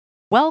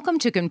Welcome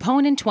to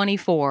Component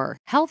 24,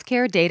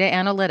 Healthcare Data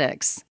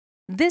Analytics.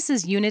 This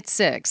is Unit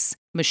 6,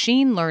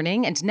 Machine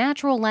Learning and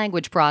Natural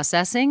Language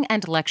Processing,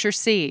 and Lecture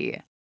C.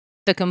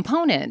 The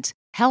component,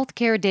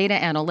 Healthcare Data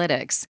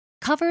Analytics,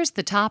 covers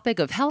the topic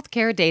of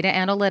healthcare data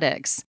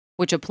analytics,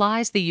 which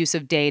applies the use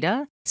of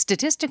data,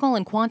 statistical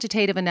and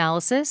quantitative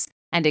analysis,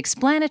 and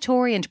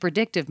explanatory and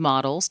predictive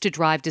models to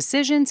drive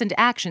decisions and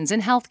actions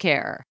in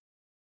healthcare.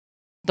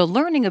 The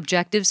learning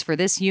objectives for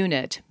this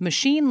unit,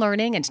 Machine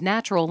Learning and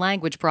Natural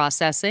Language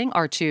Processing,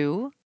 are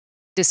to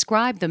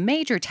describe the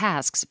major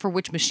tasks for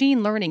which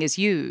machine learning is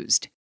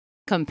used,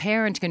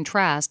 compare and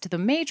contrast the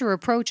major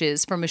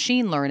approaches for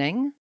machine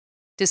learning,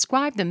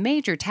 describe the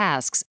major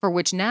tasks for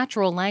which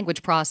natural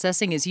language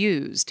processing is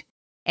used,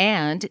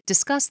 and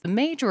discuss the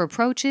major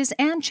approaches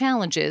and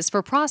challenges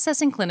for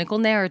processing clinical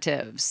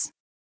narratives.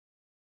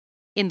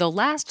 In the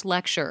last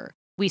lecture,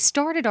 we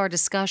started our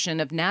discussion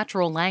of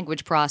natural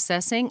language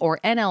processing, or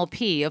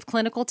NLP, of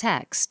clinical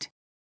text.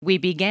 We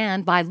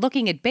began by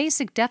looking at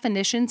basic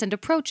definitions and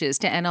approaches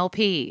to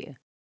NLP.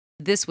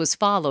 This was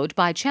followed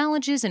by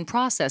challenges in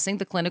processing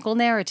the clinical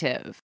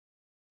narrative.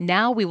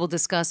 Now we will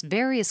discuss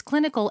various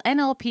clinical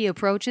NLP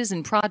approaches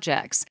and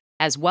projects,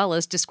 as well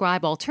as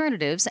describe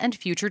alternatives and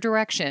future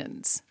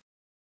directions.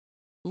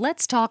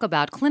 Let's talk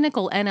about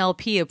clinical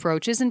NLP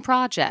approaches and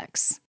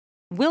projects.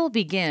 We'll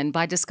begin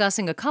by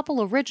discussing a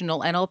couple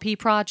original NLP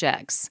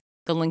projects: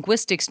 the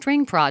Linguistic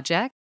String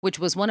Project, which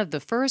was one of the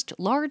first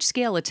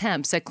large-scale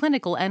attempts at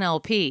clinical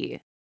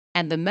NLP,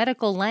 and the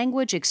Medical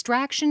Language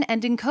Extraction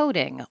and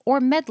Encoding, or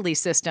MedLEE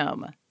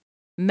system.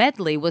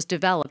 MedLEE was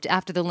developed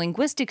after the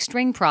Linguistic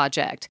String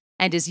Project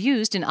and is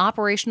used in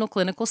operational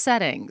clinical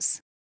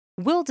settings.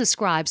 We'll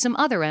describe some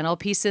other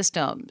NLP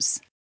systems.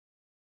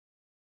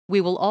 We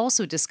will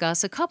also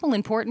discuss a couple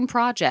important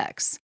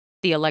projects: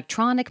 the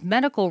Electronic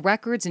Medical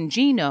Records and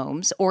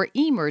Genomes, or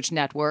eMERGE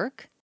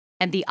network,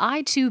 and the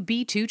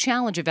I2B2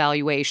 challenge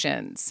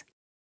evaluations.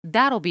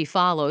 That'll be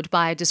followed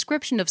by a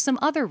description of some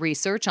other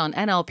research on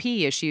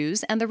NLP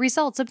issues and the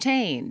results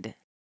obtained.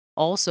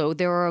 Also,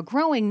 there are a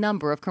growing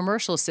number of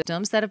commercial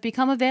systems that have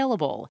become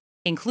available,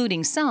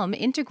 including some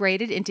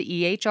integrated into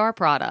EHR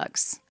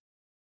products.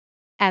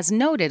 As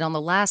noted on the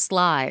last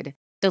slide,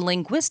 the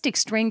Linguistic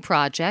String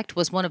Project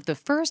was one of the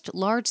first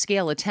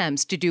large-scale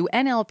attempts to do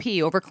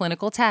NLP over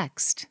clinical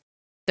text.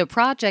 The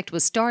project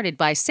was started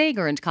by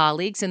Sager and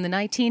colleagues in the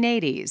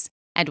 1980s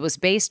and was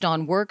based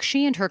on work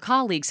she and her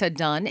colleagues had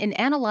done in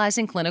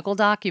analyzing clinical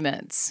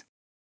documents.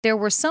 There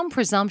were some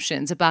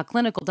presumptions about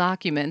clinical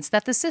documents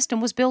that the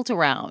system was built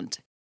around.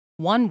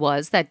 One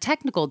was that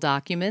technical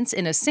documents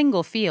in a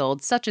single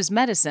field, such as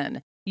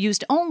medicine,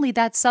 used only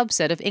that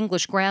subset of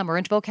English grammar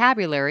and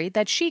vocabulary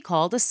that she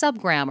called a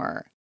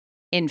subgrammar.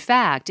 In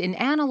fact, in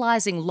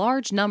analyzing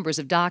large numbers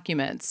of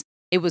documents,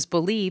 it was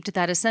believed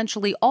that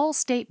essentially all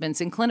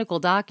statements in clinical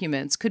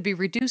documents could be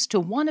reduced to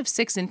one of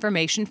 6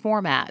 information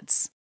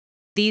formats.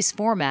 These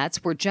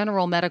formats were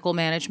general medical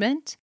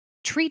management,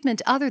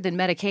 treatment other than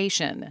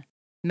medication,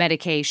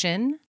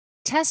 medication,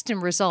 test and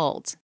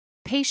result,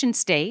 patient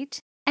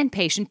state, and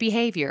patient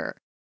behavior.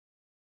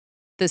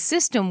 The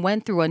system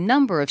went through a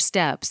number of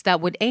steps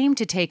that would aim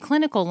to take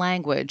clinical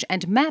language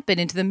and map it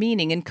into the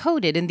meaning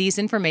encoded in these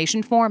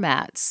information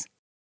formats.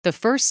 The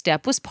first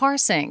step was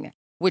parsing,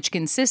 which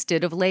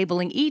consisted of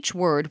labeling each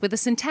word with a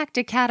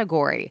syntactic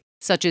category,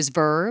 such as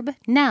verb,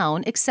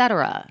 noun,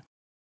 etc.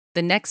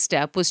 The next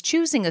step was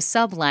choosing a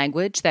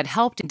sublanguage that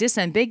helped in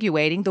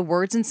disambiguating the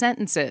words and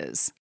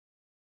sentences.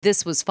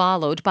 This was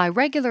followed by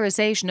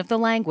regularization of the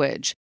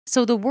language,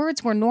 so the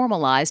words were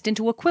normalized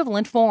into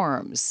equivalent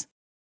forms.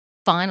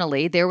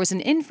 Finally, there was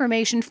an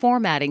information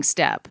formatting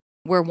step,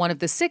 where one of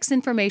the 6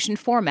 information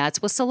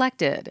formats was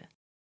selected.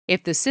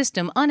 If the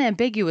system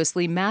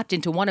unambiguously mapped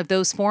into one of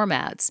those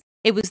formats,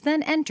 it was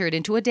then entered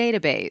into a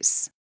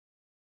database.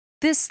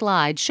 This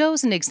slide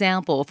shows an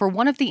example for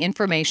one of the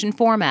information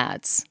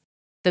formats.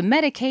 The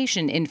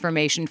medication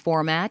information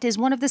format is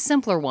one of the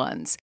simpler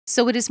ones,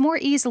 so it is more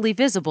easily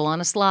visible on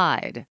a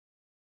slide.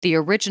 The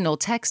original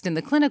text in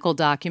the clinical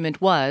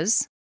document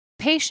was,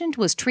 "Patient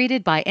was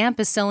treated by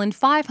ampicillin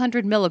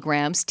 500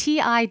 mg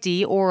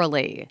TID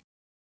orally."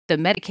 The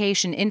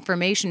medication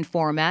information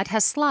format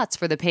has slots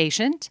for the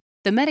patient,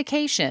 the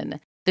medication,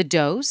 the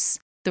dose,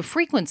 the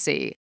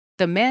frequency,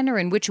 the manner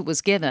in which it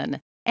was given,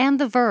 and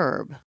the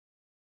verb.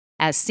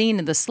 As seen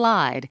in the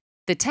slide,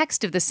 the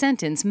text of the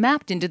sentence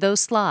mapped into those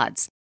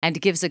slots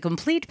and gives a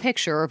complete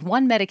picture of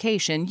one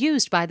medication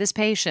used by this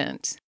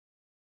patient.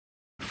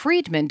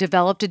 Friedman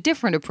developed a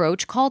different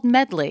approach called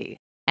MedLEE,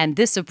 and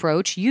this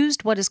approach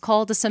used what is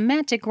called a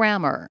semantic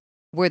grammar,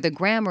 where the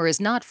grammar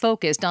is not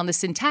focused on the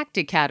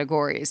syntactic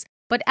categories,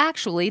 but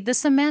actually the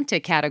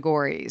semantic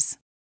categories.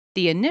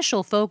 The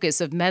initial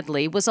focus of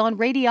MedLEE was on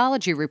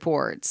radiology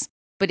reports,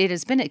 but it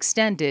has been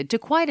extended to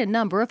quite a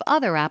number of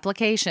other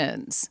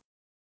applications.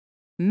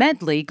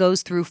 MedLEE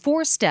goes through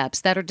 4 steps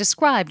that are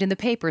described in the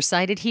paper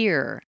cited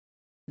here.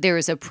 There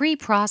is a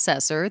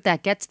preprocessor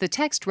that gets the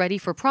text ready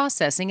for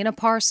processing in a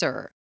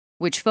parser,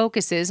 which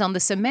focuses on the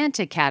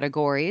semantic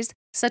categories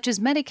such as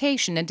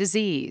medication and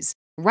disease,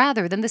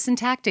 rather than the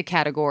syntactic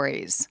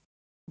categories.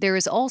 There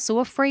is also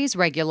a phrase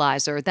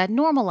regularizer that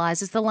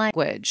normalizes the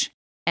language,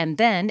 and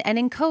then an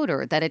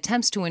encoder that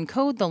attempts to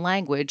encode the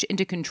language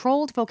into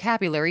controlled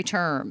vocabulary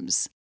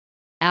terms.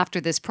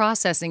 After this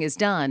processing is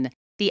done,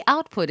 the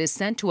output is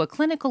sent to a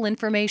clinical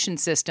information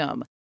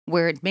system,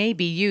 where it may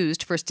be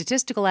used for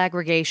statistical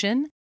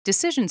aggregation,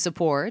 decision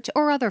support,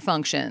 or other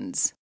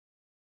functions.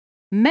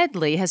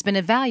 MedLEE has been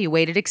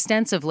evaluated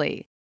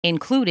extensively,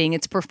 including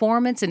its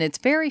performance in its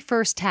very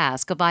first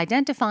task of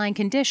identifying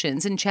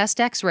conditions in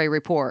chest X-ray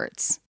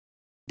reports.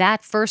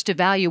 That first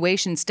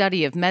evaluation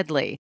study of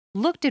MedLEE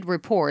looked at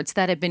reports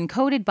that had been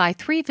coded by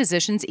 3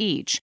 physicians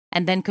each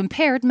and then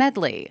compared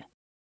MedLEE.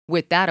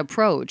 With that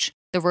approach,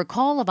 the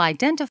recall of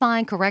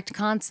identifying correct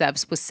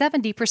concepts was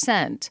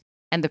 70%,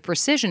 and the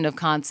precision of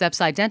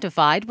concepts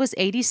identified was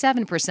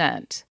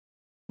 87%.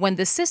 When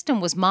the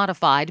system was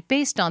modified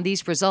based on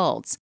these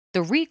results,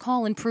 the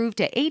recall improved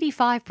to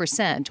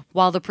 85%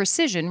 while the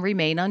precision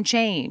remained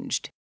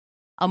unchanged.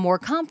 A more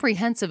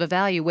comprehensive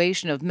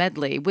evaluation of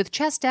MedLEE with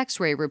chest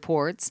X-ray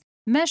reports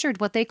measured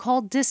what they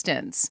called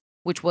distance,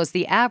 which was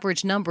the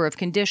average number of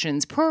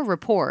conditions per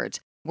report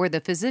where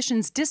the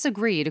physicians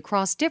disagreed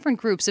across different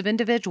groups of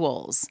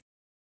individuals.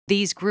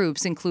 These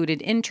groups included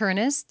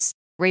internists,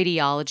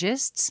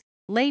 radiologists,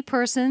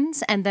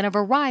 laypersons, and then a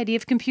variety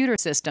of computer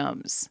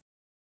systems.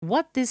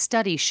 What this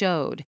study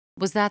showed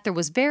was that there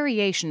was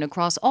variation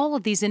across all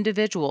of these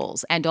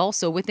individuals and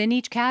also within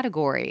each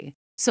category,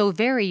 so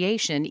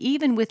variation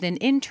even within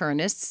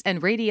internists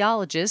and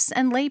radiologists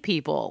and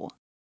laypeople.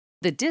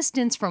 The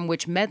distance from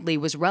which MedLEE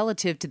was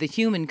relative to the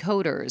human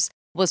coders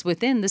was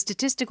within the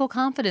statistical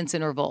confidence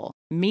interval,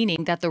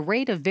 meaning that the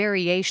rate of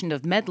variation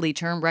of MedLEE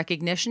term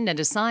recognition and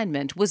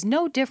assignment was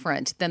no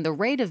different than the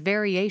rate of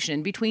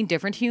variation between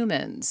different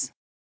humans.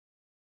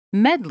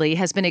 MedLEE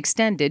has been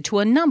extended to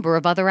a number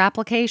of other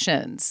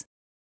applications.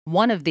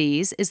 One of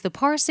these is the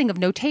parsing of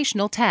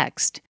notational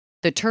text,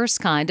 the terse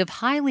kind of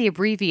highly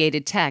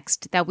abbreviated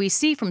text that we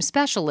see from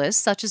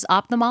specialists such as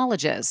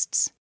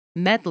ophthalmologists.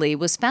 MedLEE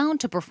was found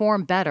to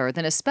perform better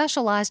than a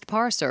specialized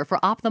parser for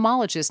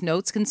ophthalmologist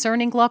notes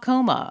concerning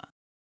glaucoma.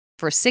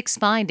 For 6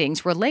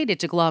 findings related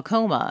to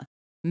glaucoma,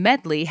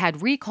 MedLEE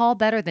had recall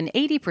better than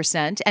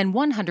 80% and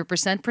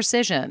 100%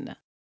 precision.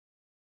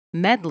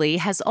 MedLEE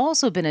has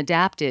also been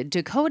adapted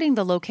to coding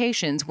the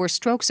locations where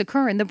strokes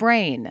occur in the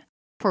brain,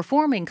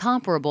 performing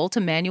comparable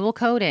to manual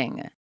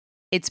coding.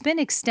 It's been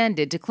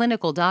extended to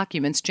clinical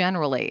documents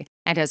generally,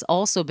 and has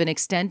also been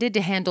extended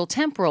to handle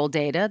temporal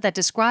data that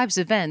describes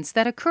events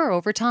that occur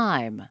over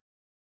time.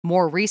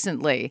 More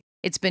recently,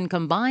 it's been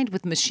combined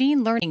with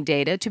machine learning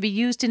data to be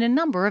used in a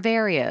number of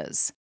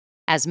areas.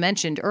 As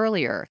mentioned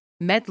earlier,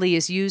 MedLEE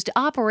is used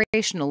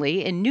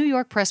operationally in New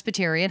York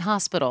Presbyterian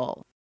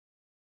Hospital.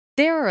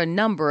 There are a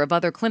number of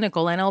other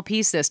clinical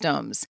NLP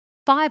systems,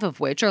 5 of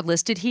which are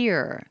listed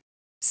here.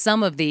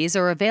 Some of these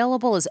are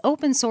available as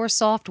open-source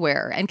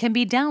software and can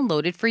be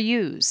downloaded for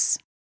use.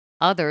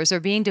 Others are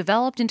being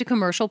developed into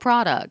commercial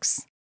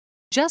products.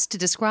 Just to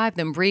describe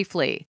them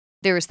briefly,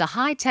 there is the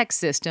high-tech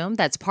system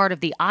that's part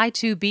of the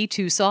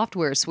I2B2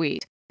 software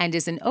suite and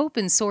is an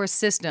open-source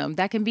system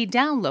that can be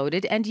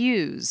downloaded and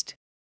used.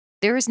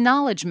 There is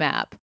Knowledge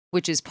Map,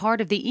 which is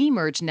part of the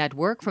eMERGE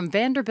network from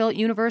Vanderbilt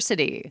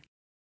University.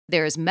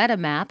 There is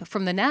MetaMap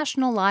from the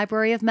National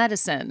Library of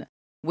Medicine,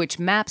 which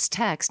maps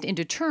text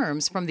into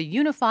terms from the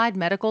Unified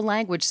Medical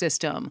Language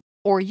System,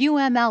 or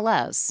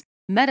UMLS,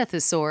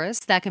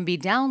 metathesaurus that can be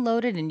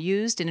downloaded and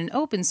used in an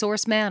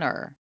open-source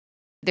manner.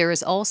 There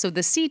is also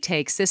the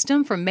CTake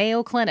system from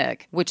Mayo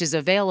Clinic, which is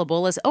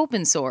available as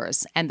open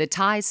source, and the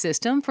TIE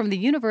system from the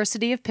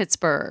University of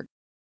Pittsburgh.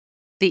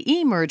 The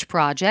eMERGE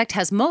project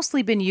has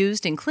mostly been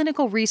used in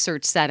clinical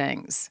research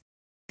settings.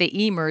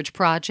 The eMERGE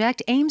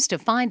project aims to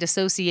find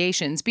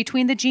associations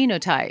between the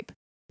genotype,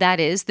 that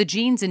is, the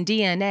genes in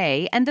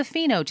DNA, and the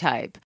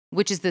phenotype,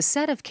 which is the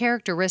set of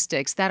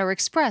characteristics that are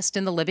expressed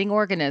in the living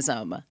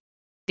organism.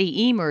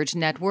 The eMERGE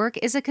network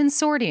is a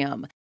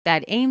consortium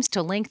that aims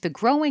to link the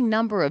growing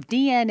number of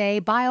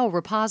DNA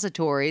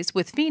biorepositories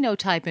with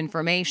phenotype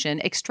information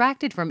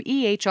extracted from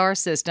EHR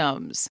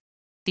systems.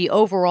 The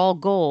overall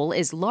goal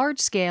is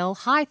large-scale,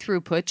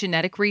 high-throughput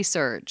genetic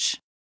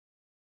research.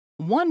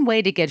 One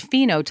way to get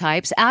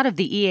phenotypes out of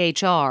the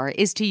EHR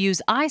is to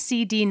use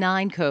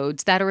ICD-9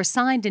 codes that are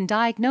assigned in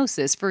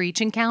diagnosis for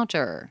each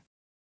encounter.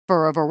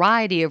 For a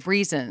variety of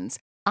reasons,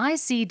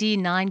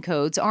 ICD-9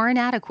 codes are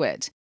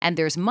inadequate, and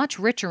there's much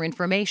richer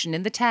information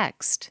in the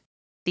text.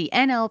 The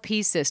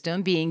NLP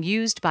system being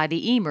used by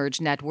the eMERGE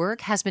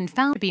network has been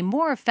found to be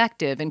more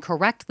effective in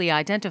correctly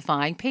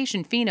identifying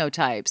patient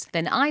phenotypes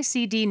than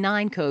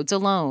ICD-9 codes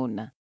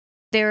alone.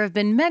 There have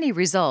been many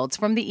results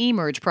from the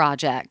eMERGE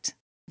project.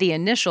 The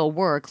initial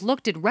work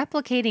looked at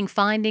replicating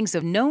findings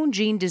of known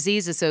gene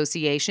disease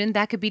association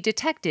that could be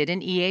detected in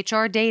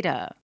EHR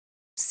data.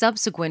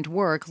 Subsequent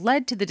work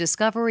led to the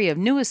discovery of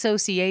new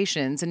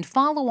associations and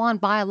follow-on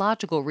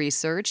biological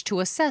research to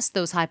assess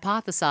those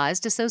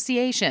hypothesized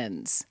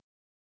associations.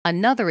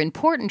 Another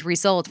important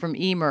result from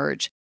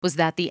eMERGE was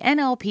that the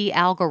NLP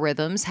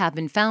algorithms have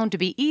been found to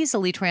be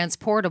easily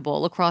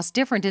transportable across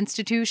different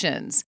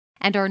institutions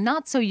and are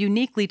not so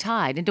uniquely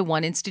tied into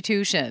one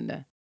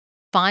institution.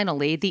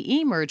 Finally, the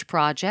eMERGE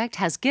project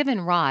has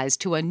given rise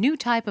to a new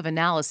type of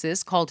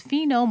analysis called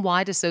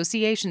phenome-wide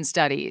association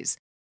studies,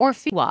 or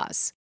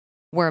PHAS,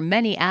 where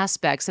many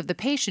aspects of the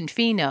patient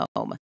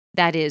phenome,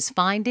 that is,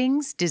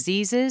 findings,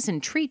 diseases,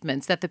 and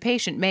treatments that the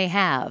patient may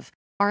have,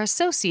 are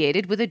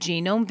associated with a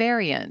genome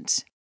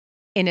variant.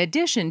 In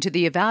addition to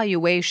the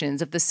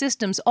evaluations of the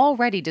systems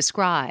already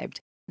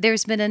described,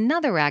 there's been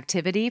another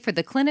activity for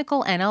the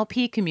clinical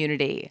NLP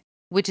community,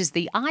 which is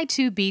the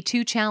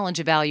I2B2 challenge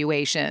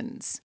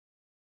evaluations.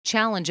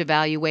 Challenge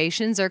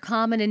evaluations are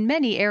common in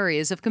many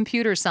areas of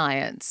computer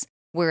science,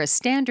 where a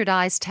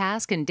standardized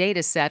task and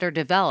data set are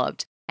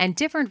developed and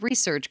different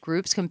research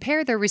groups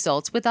compare their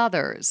results with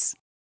others.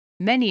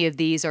 Many of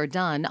these are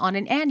done on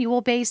an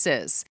annual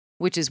basis,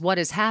 which is what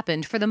has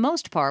happened for the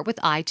most part with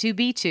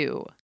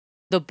I2B2.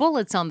 The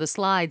bullets on the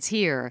slides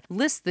here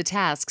list the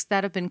tasks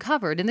that have been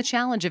covered in the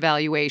challenge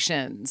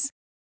evaluations.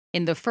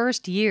 In the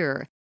first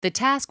year, the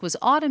task was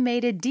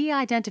automated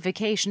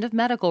de-identification of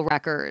medical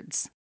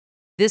records.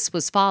 This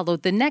was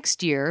followed the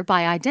next year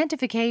by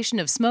identification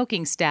of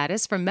smoking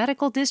status from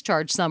medical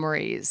discharge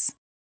summaries.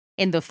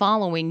 In the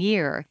following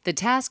year, the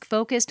task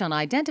focused on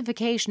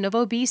identification of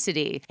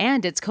obesity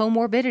and its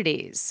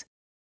comorbidities.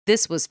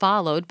 This was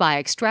followed by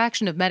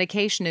extraction of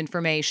medication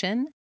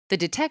information, the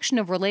detection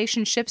of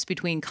relationships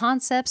between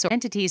concepts or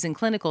entities in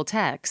clinical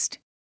text,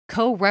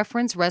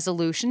 co-reference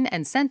resolution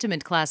and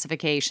sentiment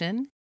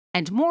classification,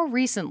 and more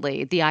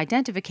recently, the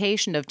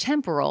identification of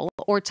temporal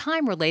or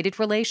time-related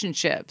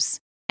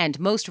relationships, and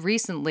most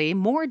recently,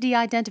 more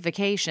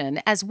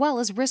de-identification as well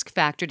as risk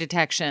factor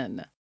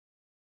detection.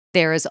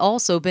 There has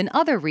also been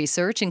other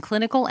research in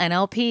clinical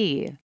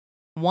NLP.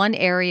 One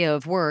area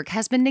of work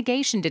has been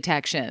negation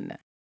detection.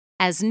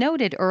 As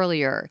noted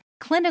earlier,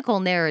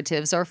 clinical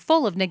narratives are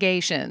full of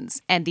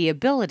negations, and the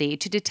ability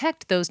to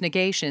detect those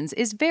negations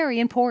is very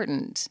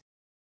important.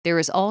 There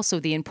is also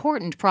the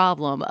important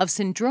problem of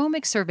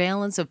syndromic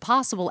surveillance of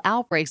possible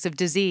outbreaks of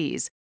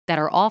disease that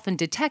are often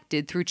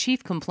detected through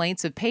chief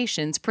complaints of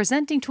patients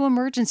presenting to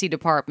emergency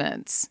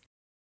departments.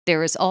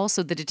 There is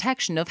also the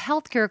detection of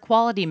healthcare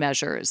quality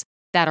measures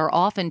that are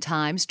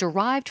oftentimes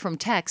derived from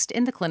text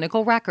in the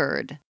clinical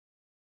record.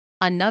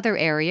 Another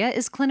area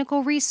is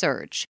clinical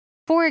research.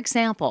 For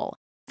example,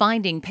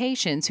 finding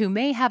patients who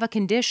may have a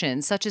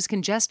condition such as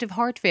congestive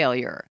heart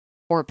failure,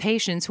 or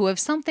patients who have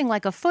something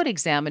like a foot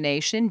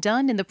examination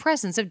done in the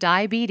presence of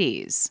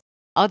diabetes.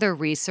 Other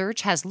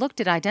research has looked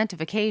at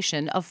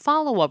identification of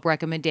follow-up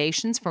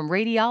recommendations from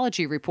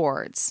radiology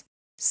reports,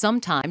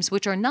 sometimes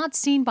which are not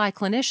seen by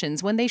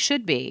clinicians when they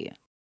should be.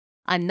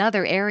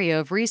 Another area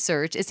of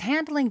research is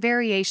handling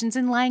variations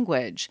in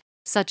language,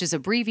 such as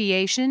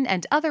abbreviation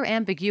and other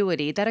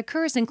ambiguity that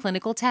occurs in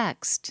clinical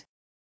text.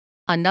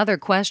 Another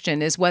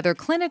question is whether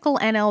clinical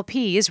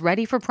NLP is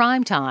ready for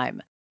prime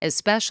time,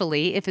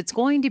 especially if it's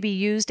going to be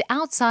used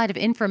outside of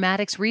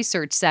informatics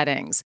research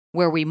settings,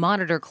 where we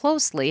monitor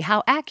closely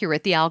how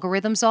accurate the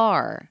algorithms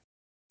are.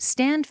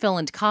 Stanfill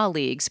and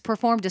colleagues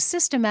performed a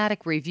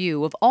systematic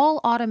review of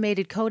all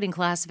automated coding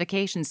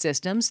classification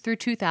systems through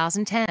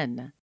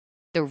 2010.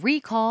 The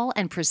recall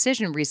and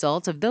precision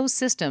results of those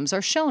systems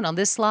are shown on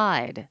this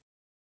slide.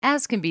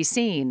 As can be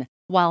seen,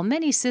 while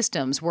many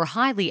systems were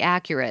highly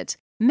accurate,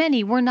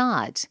 many were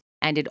not,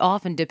 and it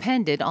often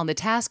depended on the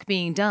task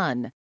being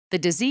done, the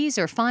disease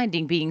or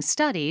finding being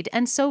studied,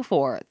 and so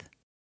forth.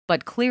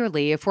 But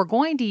clearly, if we're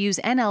going to use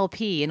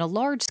NLP in a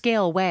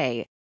large-scale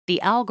way, the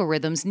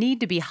algorithms need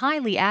to be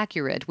highly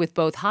accurate with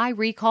both high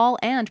recall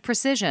and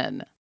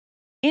precision.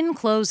 In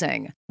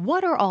closing,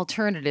 what are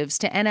alternatives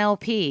to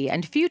NLP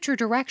and future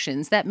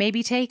directions that may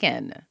be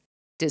taken?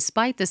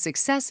 Despite the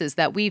successes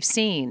that we've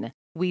seen,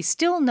 we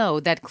still know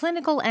that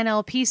clinical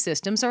NLP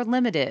systems are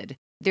limited.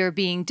 They're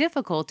being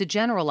difficult to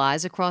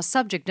generalize across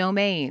subject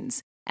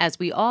domains, as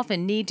we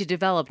often need to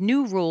develop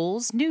new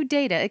rules, new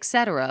data,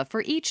 etc.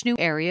 for each new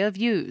area of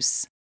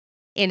use.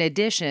 In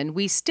addition,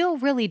 we still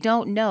really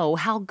don't know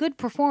how good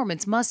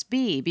performance must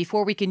be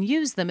before we can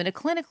use them in a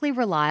clinically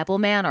reliable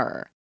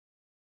manner.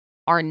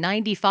 Are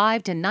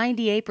 95 to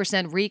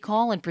 98%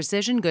 recall and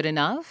precision good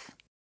enough?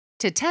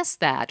 To test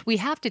that, we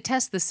have to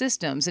test the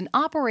systems in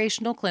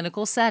operational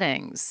clinical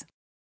settings.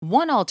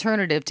 One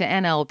alternative to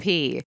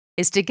NLP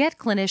is to get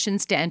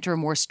clinicians to enter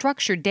more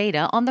structured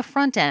data on the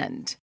front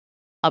end.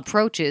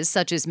 Approaches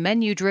such as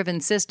menu-driven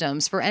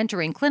systems for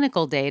entering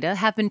clinical data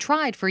have been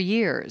tried for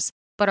years,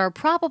 but are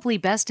probably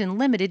best in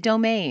limited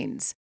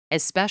domains,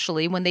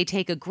 especially when they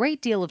take a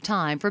great deal of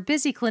time for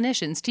busy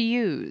clinicians to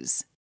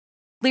use.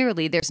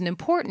 Clearly, there's an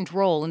important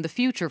role in the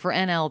future for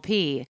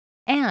NLP,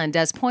 and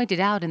as pointed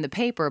out in the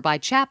paper by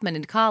Chapman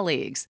and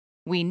colleagues,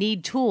 we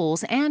need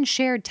tools and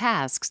shared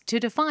tasks to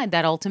define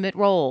that ultimate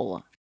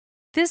role.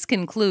 This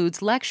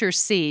concludes Lecture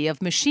C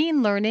of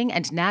Machine Learning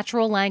and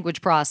Natural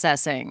Language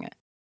Processing.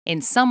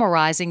 In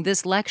summarizing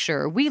this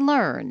lecture, we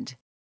learned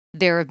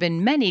there have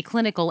been many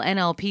clinical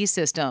NLP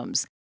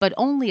systems, but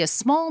only a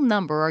small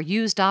number are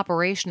used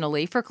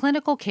operationally for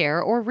clinical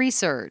care or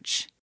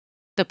research.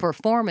 The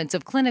performance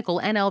of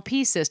clinical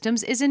NLP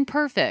systems is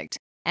imperfect,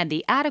 and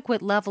the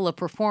adequate level of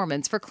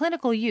performance for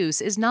clinical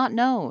use is not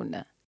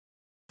known.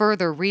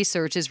 Further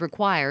research is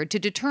required to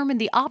determine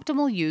the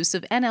optimal use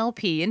of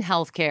NLP in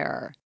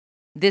healthcare.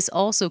 This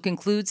also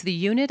concludes the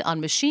unit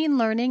on machine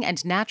learning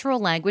and natural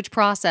language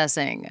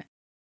processing.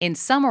 In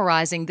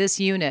summarizing this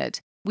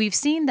unit, we've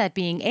seen that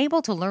being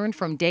able to learn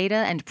from data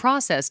and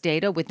process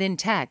data within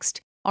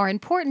text are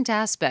important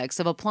aspects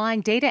of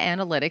applying data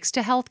analytics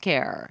to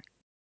healthcare.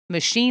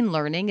 Machine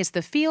learning is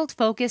the field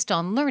focused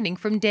on learning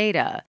from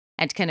data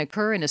and can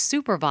occur in a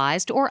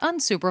supervised or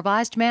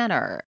unsupervised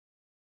manner.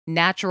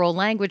 Natural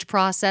language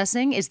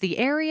processing is the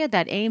area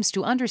that aims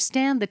to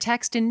understand the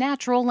text in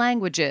natural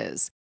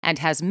languages and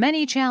has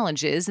many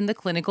challenges in the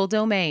clinical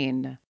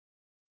domain.